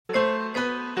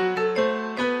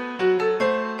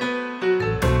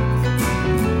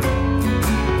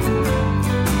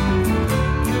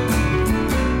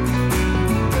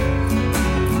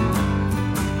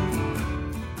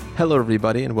Hello,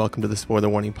 everybody, and welcome to the Spoiler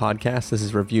Warning Podcast. This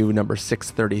is review number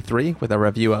 633 with a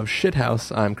review of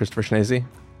Shithouse. I'm Christopher Schnese.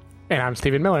 And I'm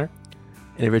Stephen Miller.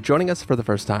 And if you're joining us for the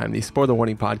first time, the Spoiler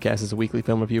Warning Podcast is a weekly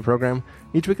film review program.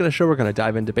 Each week on the show, we're going to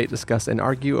dive in, debate, discuss, and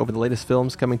argue over the latest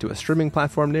films coming to a streaming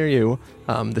platform near you.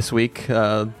 This week,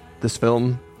 this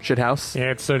film, Shithouse.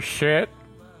 It's a shit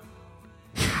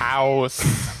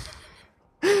house.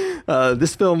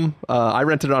 This film, I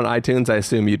rented it on iTunes. I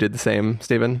assume you did the same,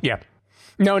 Stephen? Yeah.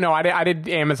 No, I did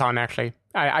Amazon, actually.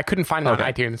 I couldn't find it on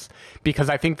iTunes because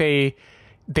I think they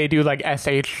do like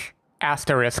SH**T,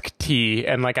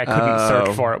 and like I couldn't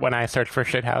search for it when I searched for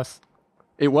Shithouse.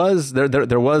 It was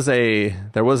there was a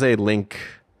link.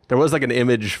 There was like an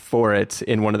image for it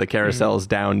in one of the carousels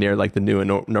down near like the new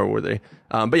and noteworthy.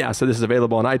 But yeah, so this is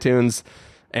available on iTunes,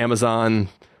 Amazon,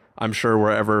 I'm sure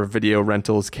wherever video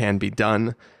rentals can be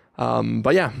done.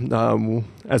 But yeah,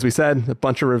 as we said, a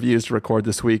bunch of reviews to record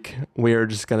this week. We're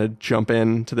just going to jump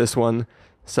into this one.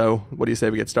 So what do you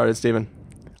say we get started, Stephen?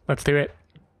 Let's do it.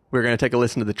 We're going to take a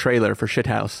listen to the trailer for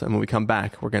Shithouse, and when we come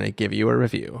back, we're going to give you a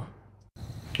review.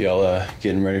 Y'all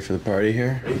getting ready for the party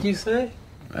here? What did you say?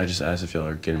 I just asked if y'all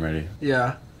are getting ready.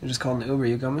 Yeah, I just called an Uber.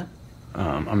 You coming?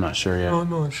 I'm not sure yet. Oh, I'm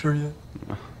not sure yet.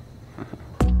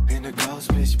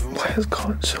 Why is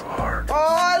college so hard? Oh,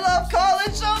 I love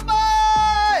college so much!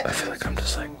 I feel like I'm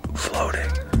just like floating.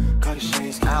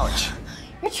 Ouch.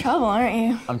 You're trouble, aren't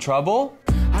you? I'm trouble?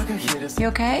 You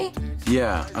okay?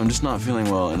 Yeah, I'm just not feeling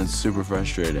well, and it's super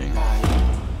frustrating.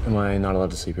 Am I not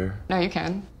allowed to sleep here? No, you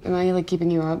can. Am I like keeping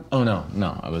you up? Oh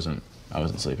no, I wasn't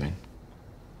sleeping.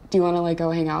 Do you want to like go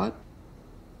hang out?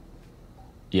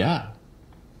 Yeah,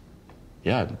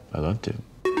 I'd love to.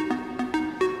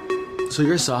 So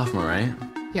you're a sophomore, right?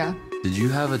 Yeah. Did you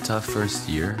have a tough first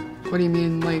year? What do you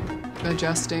mean, like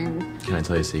adjusting? Can I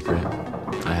tell you a secret?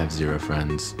 I have 0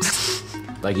 friends.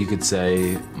 Like you could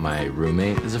say my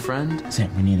roommate is a friend.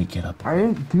 Sam, we need to get up. I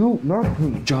didn't do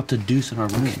nothing. Dropped a deuce in our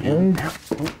room.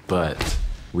 But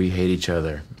we hate each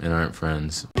other and aren't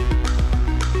friends. I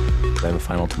have a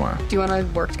final tomorrow. Do you want to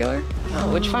work together?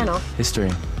 Oh, which final? History.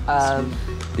 The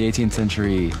 18th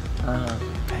century.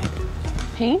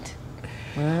 Paint?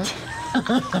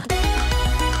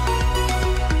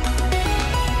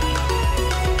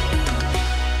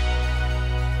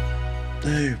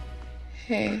 Hey.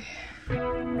 Hey.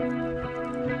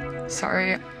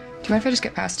 Sorry. Do you mind if I just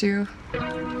get past you?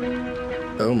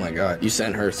 Oh my god, you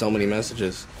sent her so many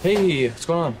messages. Hey, what's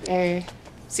going on? Hey.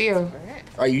 See you.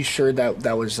 Are you sure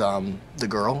that was the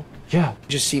girl? Yeah. It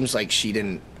just seems like she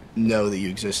didn't know that you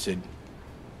existed.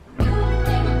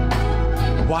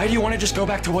 Why do you want to just go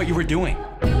back to what you were doing?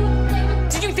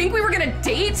 Did you think we were gonna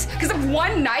date because of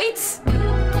one night?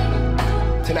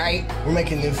 Tonight, we're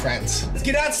making new friends. Let's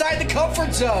get outside the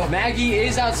comfort zone. Maggie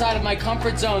is outside of my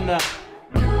comfort zone, though.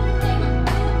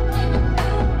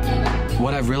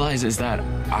 What I've realized is that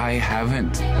I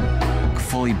haven't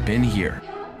fully been here.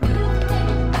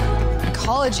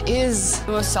 College is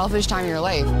the most selfish time of your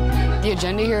life. The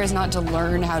agenda here is not to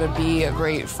learn how to be a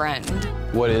great friend.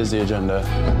 What is the agenda?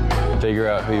 Figure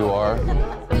out who you are?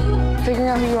 Figuring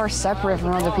out who you are separate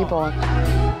from other people.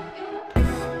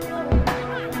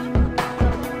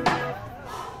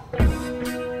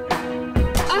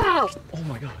 Ow! Oh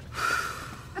my god.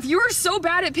 You are so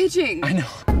bad at pitching. I know.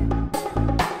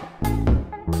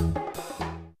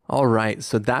 All right,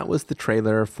 so that was the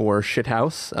trailer for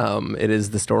Shithouse. It is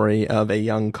the story of a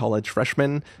young college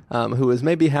freshman who is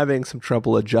maybe having some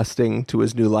trouble adjusting to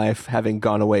his new life, having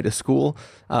gone away to school,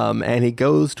 and he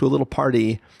goes to a little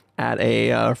party at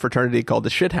a fraternity called the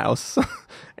Shithouse,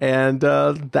 and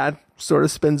that sort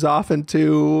of spins off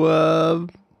into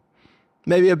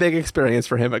maybe a big experience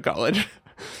for him at college.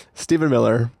 Stephen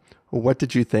Miller, what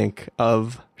did you think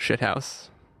of Shithouse?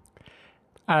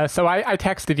 So I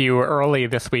texted you early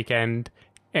this weekend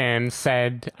and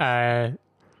said,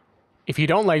 if you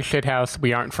don't like Shithouse,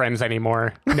 we aren't friends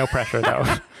anymore. No pressure, though.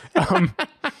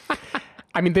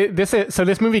 I mean,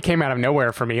 this movie came out of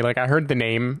nowhere for me. Like, I heard the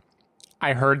name.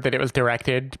 I heard that it was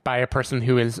directed by a person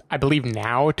who is, I believe,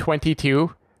 now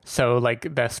 22. So,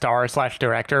 like, the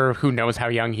star/director, who knows how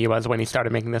young he was when he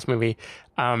started making this movie.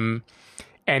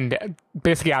 And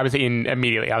basically, I was in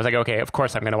immediately. I was like, okay, of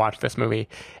course I'm going to watch this movie.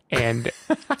 And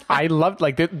I loved,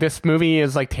 like, this movie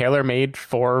is, like, tailor-made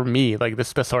for me. Like, this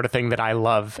is the sort of thing that I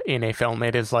love in a film.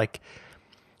 It is, like,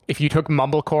 if you took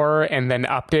mumblecore and then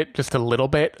upped it just a little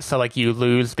bit, so, like, you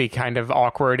lose the kind of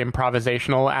awkward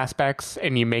improvisational aspects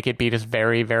and you make it be just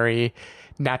very, very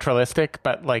naturalistic,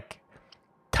 but, like,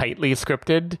 tightly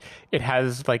scripted. It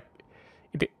has, like,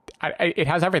 it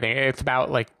has everything. It's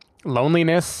about, like,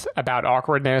 loneliness, about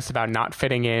awkwardness, about not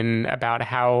fitting in, about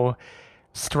how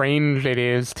strange it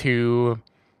is to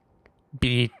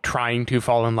be trying to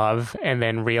fall in love and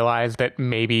then realize that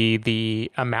maybe the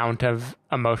amount of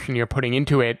emotion you're putting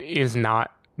into it is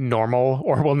not normal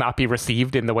or will not be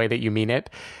received in the way that you mean it.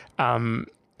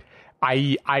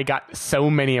 I got so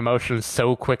many emotions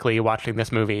so quickly watching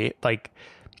this movie. Like,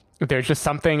 there's just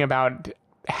something about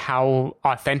how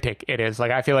authentic it is.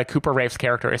 Like, I feel like Cooper Raife's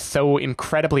character is so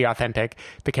incredibly authentic.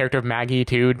 The character of Maggie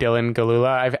too, Dylan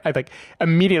Galula. I like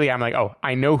immediately I'm like, oh,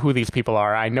 I know who these people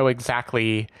are. I know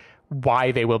exactly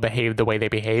why they will behave the way they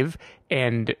behave.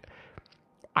 And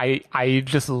I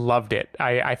just loved it.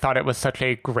 I thought it was such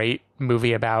a great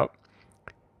movie about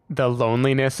the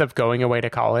loneliness of going away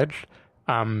to college.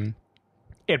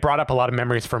 It brought up a lot of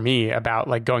memories for me about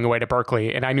like going away to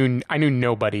Berkeley, and I knew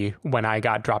nobody when I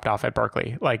got dropped off at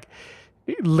Berkeley. Like,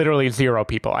 literally zero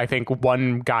people. I think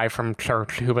one guy from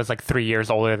church who was like 3 years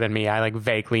older than me, I like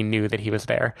vaguely knew that he was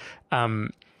there.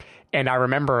 And I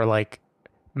remember like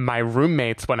my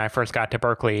roommates when I first got to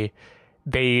Berkeley,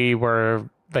 they were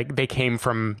like, they came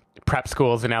from prep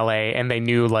schools in LA and they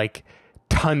knew like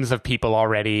tons of people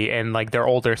already, and like their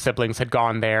older siblings had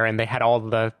gone there and they had all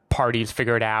the parties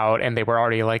figured out and they were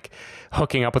already like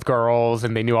hooking up with girls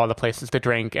and they knew all the places to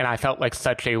drink. And I felt like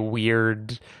such a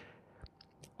weird,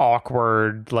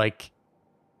 awkward, like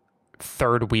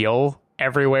third wheel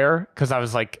everywhere, because I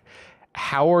was like,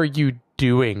 how are you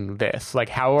doing this? Like,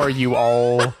 how are you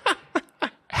all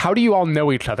how do you all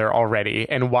know each other already,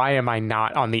 and why am I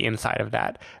not on the inside of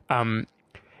that?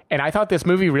 And I thought this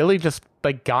movie really just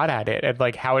like got at it, and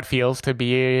like how it feels to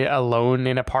be alone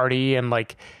in a party and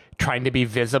like trying to be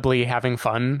visibly having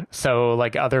fun, so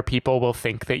like other people will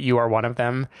think that you are one of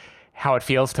them. How it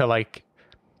feels to like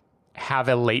have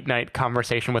a late night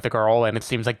conversation with a girl and it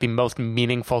seems like the most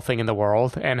meaningful thing in the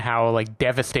world, and how like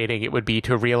devastating it would be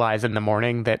to realize in the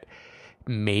morning that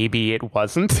maybe it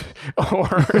wasn't,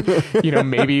 or you know,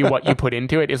 maybe what you put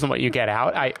into it isn't what you get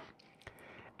out. I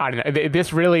don't know.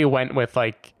 This really went with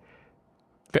like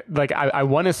I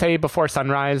want to say Before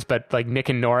Sunrise, but like Nick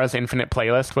and Nora's Infinite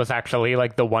Playlist was actually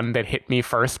like the one that hit me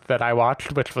first that I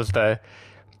watched, which was the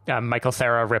Michael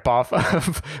Cera ripoff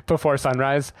of Before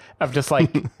Sunrise, of just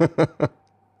like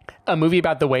a movie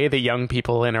about the way that young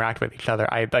people interact with each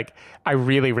other. I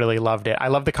really, really loved it. I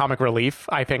love the comic relief.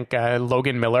 I think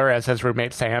Logan Miller as his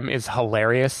roommate Sam is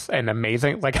hilarious and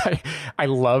amazing. Like, I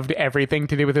loved everything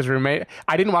to do with his roommate.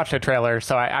 I didn't watch the trailer,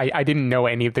 so I didn't know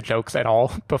any of the jokes at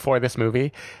all before this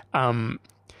movie.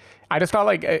 I just felt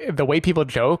like the way people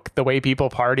joke, the way people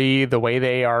party, the way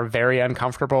they are very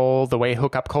uncomfortable, the way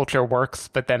hookup culture works,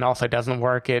 but then also doesn't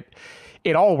work. It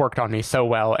all worked on me so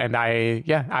well, and I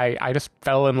just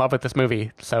fell in love with this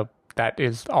movie. So that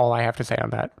is all I have to say on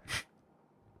that.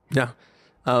 Yeah.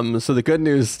 So the good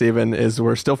news, Stephen, is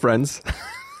we're still friends.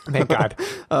 Thank God.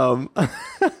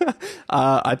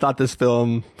 I thought this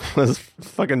film was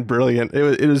fucking brilliant.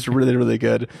 It was really, really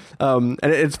good. And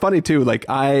it's funny too.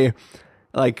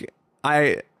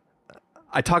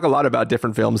 I talk a lot about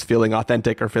different films feeling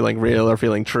authentic or feeling real or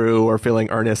feeling true or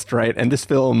feeling earnest, right? And this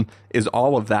film is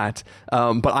all of that.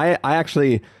 But I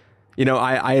actually, you know,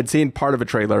 I had seen part of a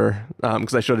trailer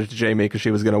because I showed it to Jamie because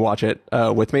she was going to watch it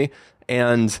with me.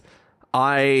 And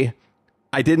I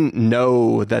didn't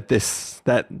know that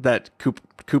that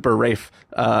Cooper Raiff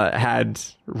had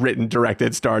written,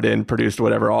 directed, starred in, produced,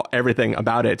 whatever, everything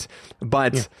about it.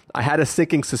 But I had a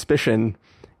sinking suspicion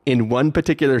in one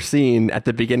particular scene at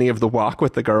the beginning of the walk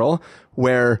with the girl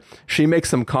where she makes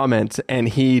some comment and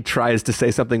he tries to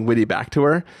say something witty back to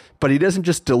her, but he doesn't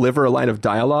just deliver a line of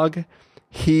dialogue.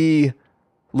 He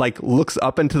like looks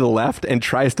up and to the left and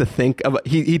tries to think of,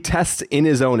 he tests in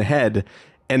his own head.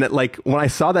 And it, like, when I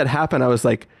saw that happen, I was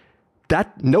like,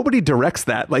 that nobody directs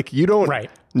that. Like, you don't, right.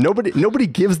 Nobody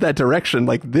gives that direction.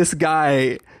 Like, this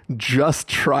guy just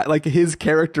like his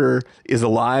character is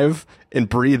alive and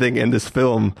breathing in this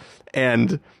film,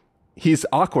 and he's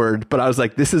awkward, but I was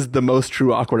like, this is the most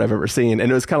true awkward I've ever seen.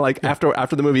 And it was kind of like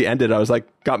after the movie ended, I was like,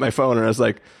 got my phone and I was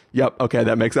like, yep, okay,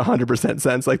 that makes 100%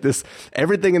 sense. Like, this,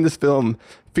 everything in this film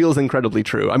feels incredibly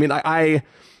true. I mean,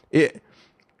 if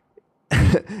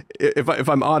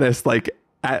I'm honest, like,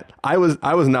 I was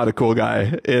not a cool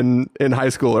guy in high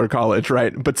school or college,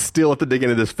 right? But still, at the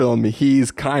beginning of this film,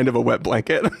 he's kind of a wet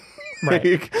blanket.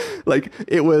 Right. like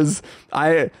it was,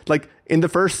 in the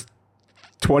first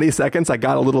 20 seconds, I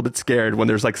got a little bit scared when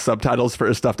there's like subtitles for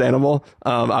a stuffed animal.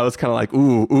 I was kind of like,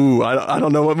 ooh, I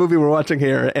don't know what movie we're watching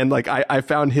here. And like, I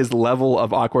found his level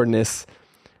of awkwardness.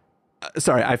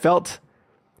 I felt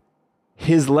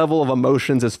his level of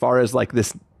emotions as far as like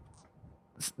this.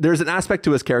 There's an aspect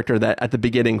to his character that at the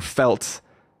beginning felt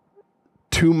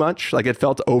too much. Like, it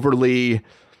felt overly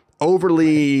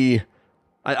overly,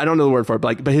 I don't know the word for it,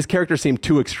 but his character seemed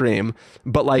too extreme.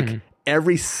 But like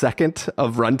every second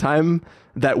of runtime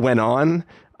that went on,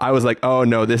 I was like, oh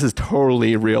no, this is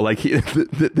totally real. Like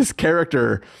this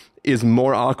character is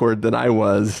more awkward than I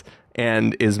was,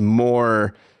 and is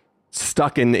more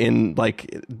stuck in like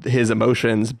his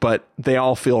emotions, but they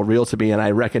all feel real to me, and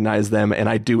I recognize them, and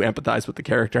I do empathize with the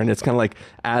character. And it's kind of like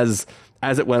as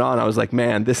it went on, I was like,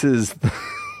 man, this is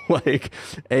like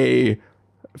a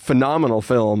phenomenal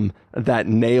film that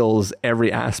nails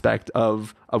every aspect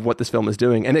of what this film is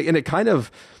doing. And it kind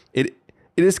of it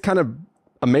is kind of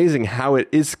amazing how it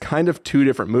is kind of two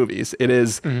different movies. It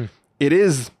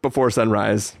is Before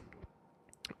Sunrise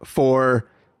for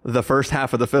the first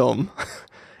half of the film.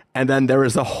 And then there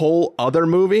is a whole other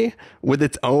movie with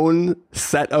its own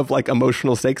set of like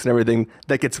emotional stakes and everything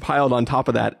that gets piled on top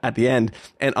of that at the end.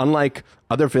 And unlike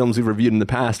other films we've reviewed in the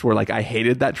past where like I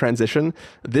hated that transition,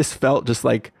 this felt just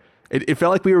like, it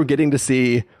felt like we were getting to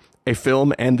see a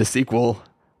film and the sequel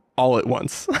all at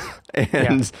once.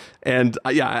 I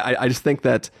just think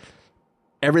that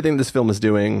everything this film is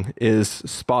doing is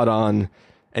spot on.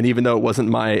 And even though it wasn't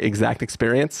my exact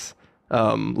experience,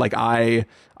 like I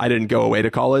didn't go away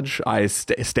to college. I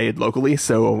stayed locally.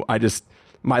 So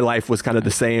my life was kind of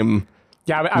the same.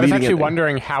 Yeah, I was actually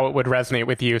wondering how it would resonate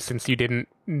with you, since you didn't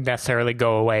necessarily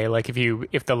go away. Like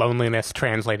if the loneliness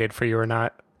translated for you or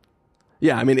not.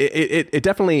 Yeah, I mean, it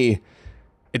definitely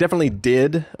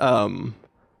did.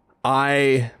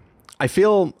 I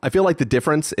feel like the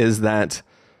difference is that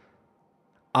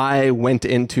I went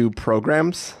into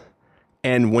programs,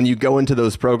 and when you go into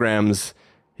those programs,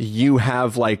 you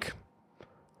have like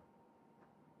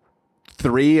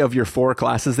 3 of your 4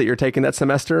 classes that you're taking that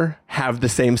semester have the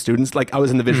same students. Like I was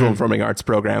in the visual and performing arts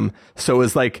program. So it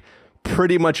was like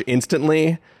pretty much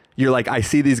instantly you're like, I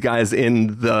see these guys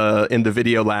in the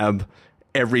video lab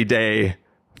every day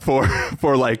for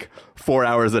like 4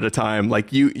 hours at a time.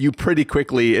 Like you pretty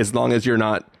quickly, as long as you're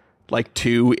not like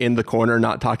too in the corner,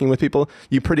 not talking with people,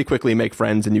 you pretty quickly make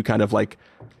friends and you kind of like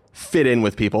fit in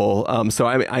with people. So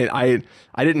I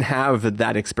didn't have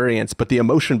that experience, but the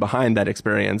emotion behind that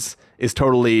experience is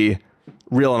totally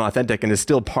real and authentic and is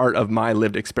still part of my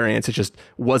lived experience. It just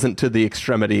wasn't to the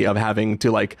extremity of having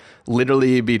to like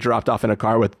literally be dropped off in a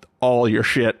car with all your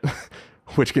shit,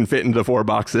 which can fit into 4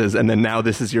 boxes. And then now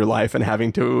this is your life and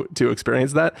having to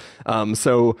experience that.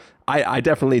 So I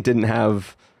definitely didn't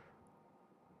have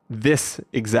this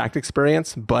exact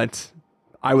experience, but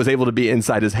I was able to be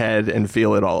inside his head and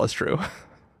feel it all as true.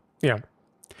 Yeah.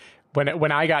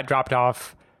 When I got dropped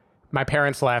off, my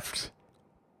parents left.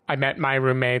 I met my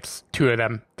roommates, 2 of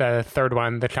them. The third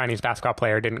one, the Chinese basketball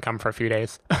player, didn't come for a few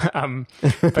days.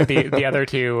 But the other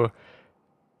 2,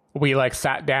 we like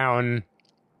sat down.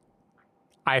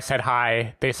 I said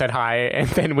hi, they said hi, and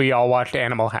then we all watched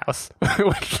Animal House,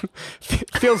 which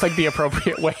feels like the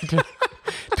appropriate way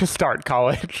to start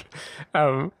college.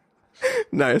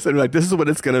 Nice. And like, this is what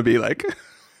it's going to be like.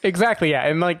 Exactly. Yeah.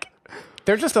 And like,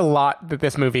 there's just a lot that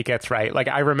this movie gets right. Like,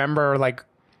 I remember like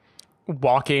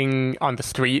walking on the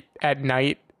street at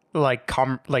night, like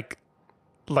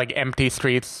empty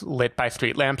streets lit by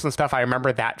street lamps and stuff. I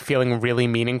remember that feeling really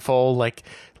meaningful, like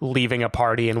leaving a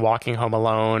party and walking home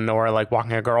alone, or like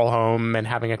walking a girl home and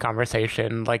having a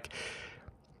conversation. Like,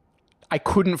 I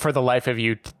couldn't for the life of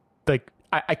you,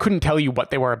 I couldn't tell you what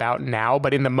they were about now,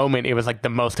 but in the moment, it was like the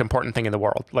most important thing in the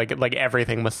world. Like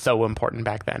everything was so important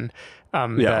back then.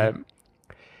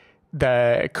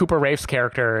 The Cooper Rafe's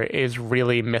character is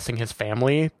really missing his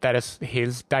family. That is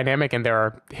his dynamic, and there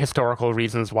are historical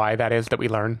reasons why that is that we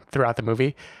learn throughout the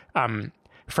movie.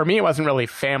 For me, it wasn't really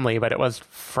family, but it was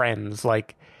friends.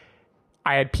 Like,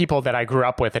 I had people that I grew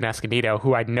up with in Escondido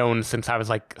who I'd known since I was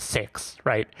like 6,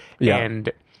 right? Yeah.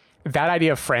 And that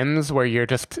idea of friends where you're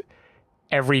just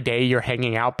every day you're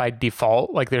hanging out by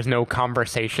default, like there's no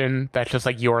conversation, that's just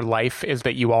like your life is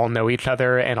that you all know each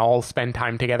other and all spend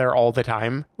time together all the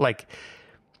time. Like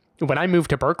when I moved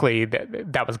to Berkeley,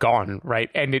 that was gone, right?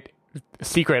 And it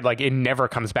never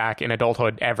comes back in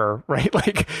adulthood ever, right?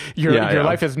 Like your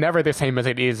life is never the same as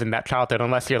it is in that childhood,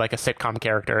 unless you're like a sitcom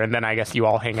character, and then I guess you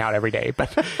all hang out every day.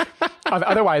 But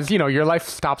otherwise, your life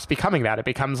stops becoming that. It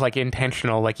becomes like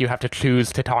intentional. Like you have to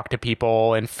choose to talk to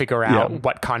people and figure out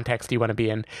what context you want to be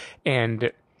in.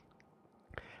 And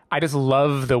I just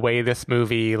love the way this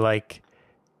movie like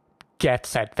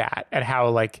gets at that, at how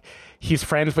like he's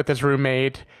friends with his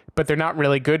roommate, but they're not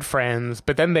really good friends.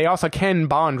 But then they also can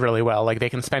bond really well. Like they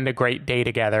can spend a great day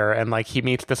together, and like he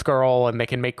meets this girl and they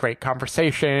can make great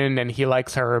conversation and he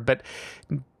likes her, but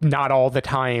not all the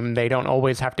time. They don't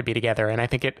always have to be together. And I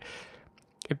think it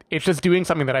it's just doing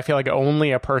something that I feel like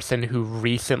only a person who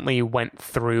recently went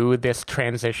through this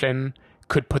transition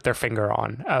could put their finger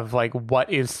on, of like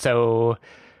what is so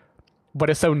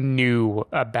new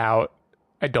about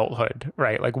adulthood,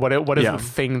 right? Like what is the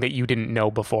thing that you didn't know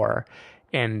before?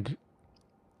 And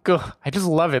I just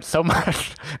love it so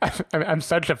much. I'm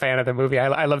such a fan of the movie.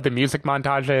 I love the music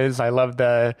montages. I love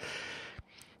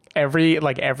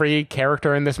every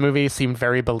character in this movie seemed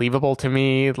very believable to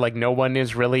me. Like no one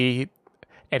is really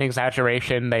an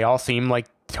exaggeration. They all seem like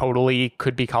totally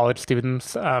could be college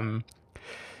students. I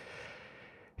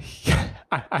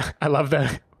love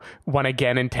the one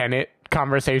again in Tenet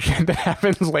conversation that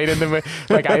happens late in the movie.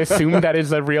 Like I assume that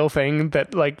is a real thing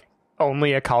that like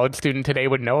only a college student today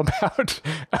would know about.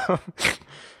 I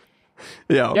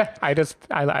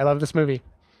love this movie.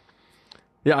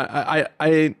 Yeah,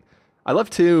 I love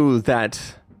too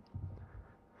that,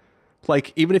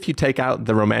 like, even if you take out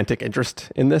the romantic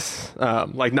interest in this,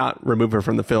 like not remove her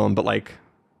from the film, but like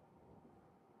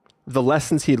the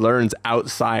lessons he learns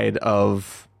outside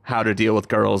of how to deal with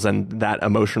girls and that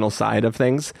emotional side of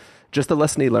things, just the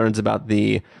lesson he learns about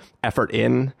the effort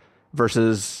in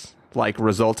versus like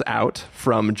results out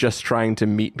from just trying to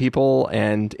meet people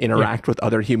and interact with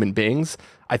other human beings,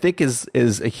 I think is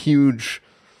a huge,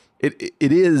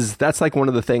 that's like one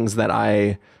of the things that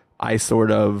I sort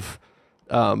of,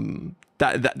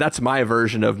 that's my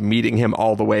version of meeting him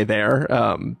all the way there.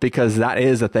 Because that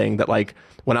is a thing that like,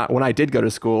 when I did go to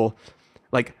school,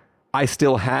 like I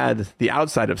still had the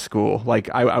outside of school. Like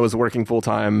I was working full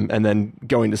time and then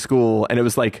going to school, and it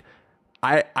was like,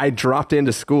 I dropped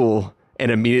into school and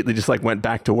immediately just like went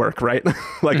back to work, right?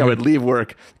 Like I would leave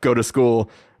work, go to school,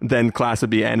 then class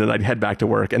would be end and I'd head back to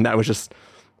work. And that was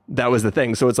the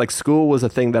thing. So it's like school was a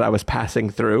thing that I was passing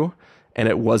through, and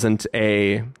it wasn't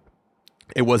a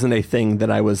thing that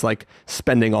I was like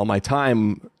spending all my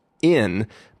time in.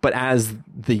 But as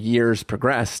the years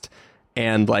progressed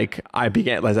and like I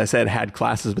began, as I said, had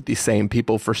classes with these same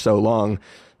people for so long,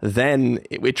 then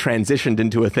it transitioned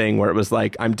into a thing where it was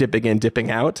like, I'm dipping in, dipping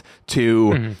out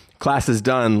to class is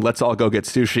done. Let's all go get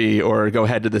sushi or go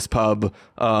head to this pub,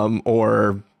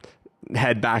 or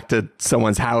head back to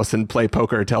someone's house and play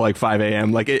poker till like 5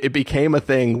 a.m. Like it became a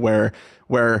thing where,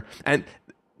 and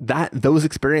those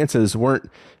experiences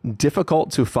weren't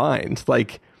difficult to find.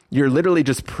 Like you're literally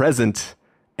just present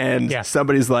and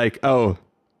somebody's like, oh,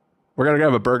 we're going to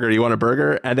grab a burger. You want a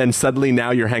burger? And then suddenly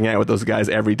now you're hanging out with those guys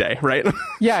every day, right?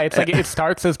 Yeah, it's like it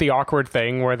starts as the awkward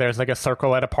thing where there's like a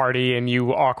circle at a party and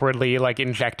you awkwardly like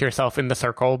inject yourself in the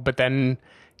circle. But then,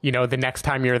 you know, the next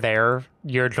time you're there,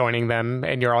 you're joining them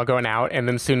and you're all going out. And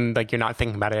then soon, like, you're not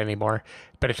thinking about it anymore.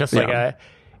 But it's just like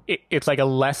it's like a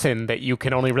lesson that you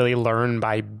can only really learn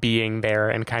by being there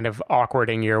and kind of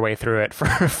awkwarding your way through it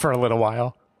for a little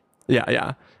while. Yeah,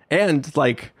 yeah. And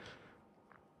like,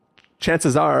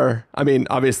 chances are, I mean,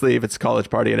 obviously, if it's a college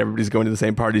party and everybody's going to the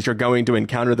same parties, you're going to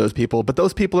encounter those people. But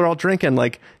those people are all drinking.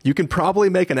 Like, you can probably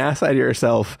make an ass out of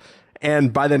yourself.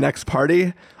 And by the next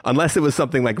party, unless it was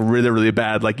something like really, really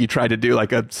bad, like you tried to do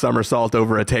like a somersault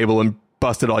over a table and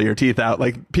busted all your teeth out,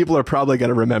 like people are probably going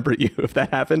to remember you if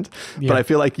that happened. Yeah. But I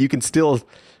feel like you can still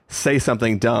say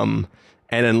something dumb.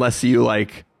 And unless you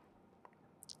like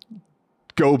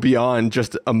go beyond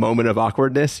just a moment of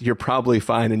awkwardness, you're probably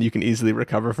fine and you can easily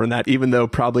recover from that, even though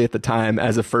probably at the time,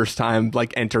 as a first time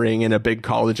like entering in a big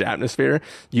college atmosphere,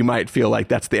 you might feel like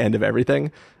that's the end of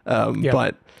everything.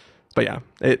 But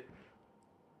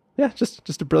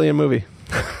just a brilliant movie.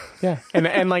 Yeah.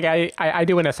 And like I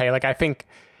do want to say, like I think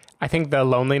the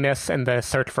loneliness and the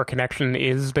search for connection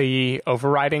is the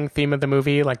overriding theme of the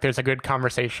movie. Like there's a good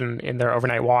conversation in their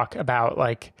overnight walk about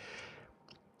like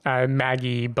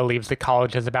Maggie believes that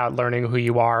college is about learning who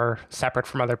you are separate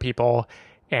from other people.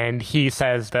 And he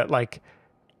says that like,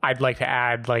 I'd like to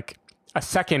add like a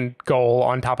second goal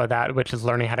on top of that, which is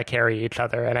learning how to carry each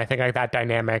other. And I think like that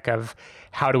dynamic of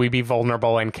how do we be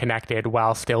vulnerable and connected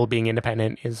while still being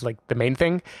independent is like the main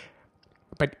thing.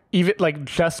 But even like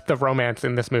just the romance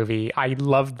in this movie, I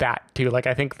love that too. Like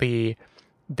I think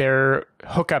their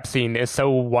hookup scene is so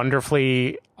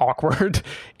wonderfully awkward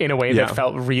in a way that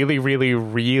felt really, really,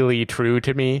 really true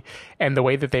to me. And the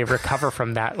way that they recover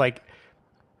from that, like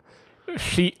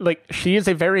she is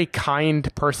a very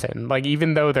kind person. Like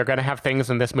even though they're going to have things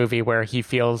in this movie where he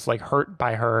feels like hurt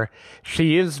by her,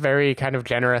 she is very kind of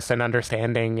generous and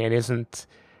understanding and isn't.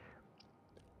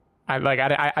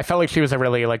 I felt like she was a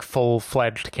really like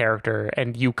full-fledged character,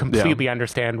 and you completely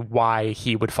understand why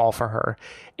he would fall for her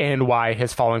and why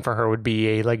his falling for her would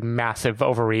be a like massive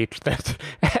overreach that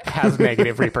has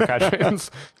negative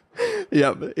repercussions.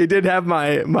 Yeah, it did have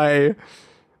my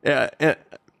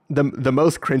the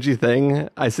most cringy thing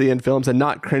I see in films, and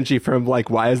not cringy from like,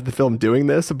 why is the film doing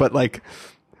this? But like,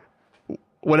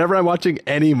 whenever I'm watching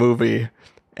any movie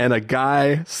and a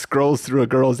guy scrolls through a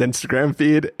girl's Instagram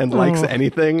feed and likes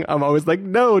anything, I'm always like,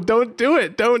 no, don't do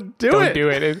it. Don't do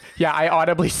it. Yeah, I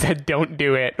audibly said don't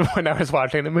do it when I was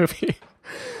watching the movie.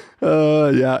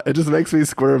 Yeah, it just makes me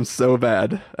squirm so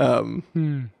bad.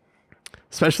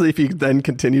 Especially if you then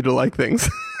continue to like things.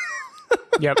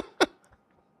 Yep.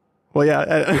 Well,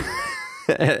 yeah.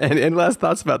 And last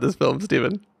thoughts about this film,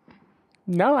 Stephen?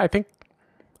 No, I think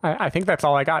that's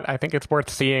all I got. I think it's worth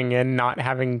seeing and not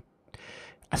having...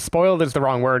 Spoiled is the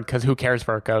wrong word, because who cares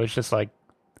where it goes? Just like,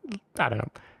 I don't know.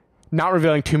 Not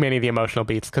revealing too many of the emotional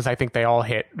beats, because I think they all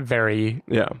hit very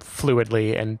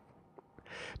fluidly and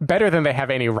better than they have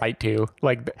any right to.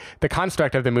 Like, the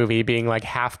construct of the movie being like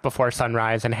half before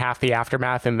sunrise and half the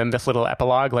aftermath, and then this little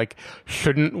epilogue, like,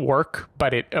 shouldn't work,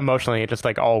 but it emotionally, it just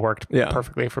like all worked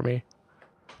perfectly for me.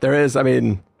 There is, I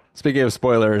mean, speaking of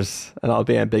spoilers, and I'll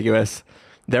be ambiguous,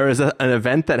 there is an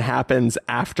event that happens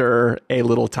after a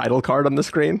little title card on the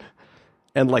screen.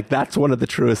 And like, that's one of the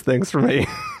truest things for me.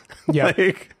 Yeah.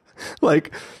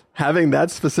 like having that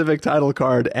specific title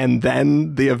card and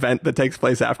then the event that takes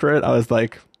place after it, I was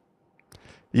like,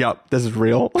 yep, this is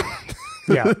real.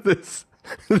 Yeah. this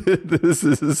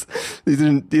is,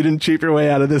 you didn't cheat your way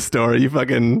out of this story. You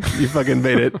fucking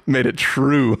made it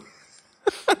true.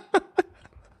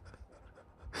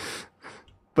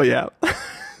 But yeah.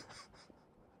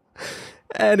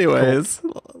 Anyways,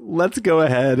 let's go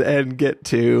ahead and get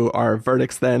to our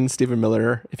verdicts then. Stephen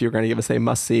Miller, if you're going to give us a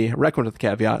must-see, recommend with the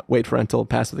caveat, wait for rental,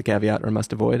 pass with the caveat, or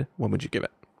must avoid, what would you give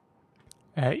it?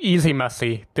 Easy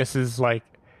must-see. This is like...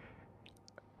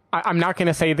 I'm not going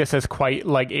to say this is quite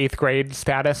like 8th grade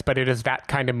status, but it is that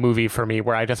kind of movie for me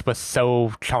where I just was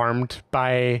so charmed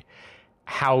by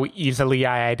how easily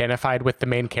I identified with the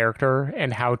main character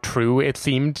and how true it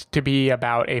seemed to be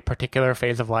about a particular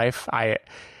phase of life. I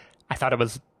thought it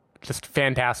was just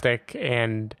fantastic,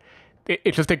 and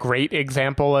it's just a great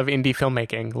example of indie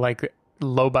filmmaking, like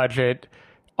low budget,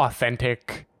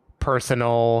 authentic,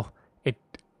 personal. It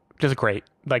just great.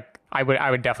 Like I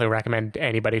would definitely recommend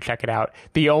anybody check it out.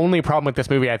 The only problem with this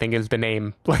movie, I think, is the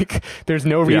name. Like, there's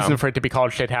no reason for it to be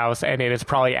called Shithouse, and it is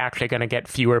probably actually going to get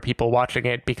fewer people watching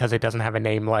it because it doesn't have a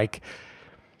name like...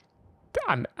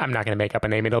 I'm not going to make up a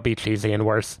name. It'll be cheesy and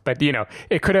worse. But, you know,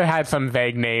 it could have had some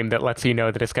vague name that lets you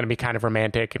know that it's going to be kind of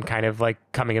romantic and kind of like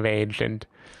coming of age and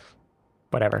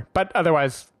whatever. But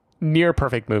otherwise, near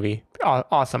perfect movie.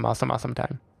 Awesome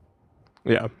time.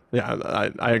 Yeah,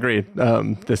 I agree.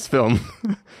 This film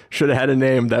should have had a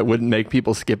name that wouldn't make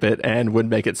people skip it and would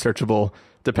make it searchable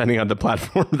depending on the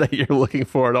platform that you're looking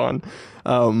for it on.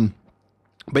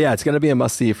 But yeah, it's going to be a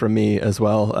must-see from me as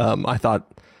well. I thought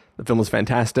the film was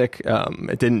fantastic.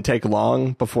 It didn't take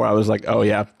long before I was like, oh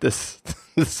yeah, this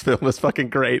film is fucking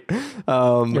great.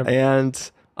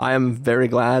 And I am very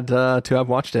glad to have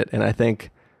watched it. And I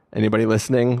think anybody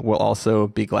listening will also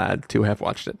be glad to have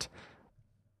watched it.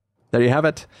 There you have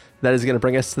it. That is going to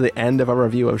bring us to the end of our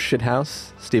review of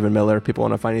Shithouse. Stephen Miller, people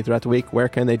want to find you throughout the week. Where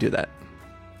can they do that?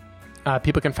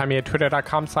 People can find me at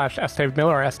twitter.com/SDaveMiller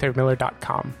or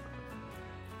SDaveMiller.com.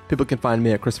 People can find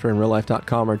me at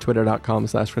ChristopherInRealLife.com or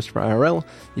Twitter.com/ChristopherIRL.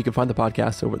 You can find the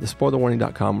podcast over at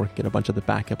thespoilerwarning.com where you can get a bunch of the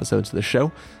back episodes of the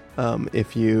show.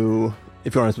 If you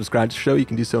want to subscribe to the show, you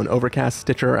can do so in Overcast,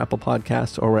 Stitcher, Apple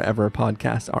Podcasts, or wherever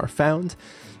podcasts are found.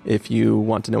 If you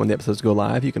want to know when the episodes go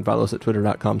live, you can follow us at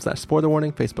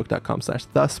twitter.com/spoilerwarning,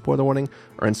 facebook.com/thespoilerwarning,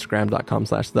 or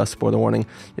instagram.com/thespoilerwarning.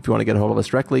 If you want to get a hold of us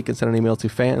directly, you can send an email to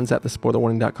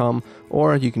fans@thespoilerwarning.com,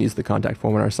 or you can use the contact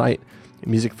form on our site.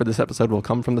 Music for this episode will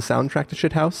come from the soundtrack to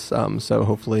Shithouse, so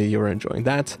hopefully you're enjoying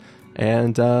that.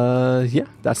 And yeah,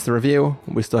 that's the review.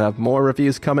 We still have more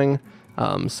reviews coming,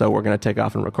 so we're going to take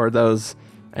off and record those,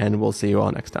 and we'll see you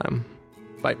all next time.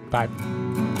 Bye. Bye.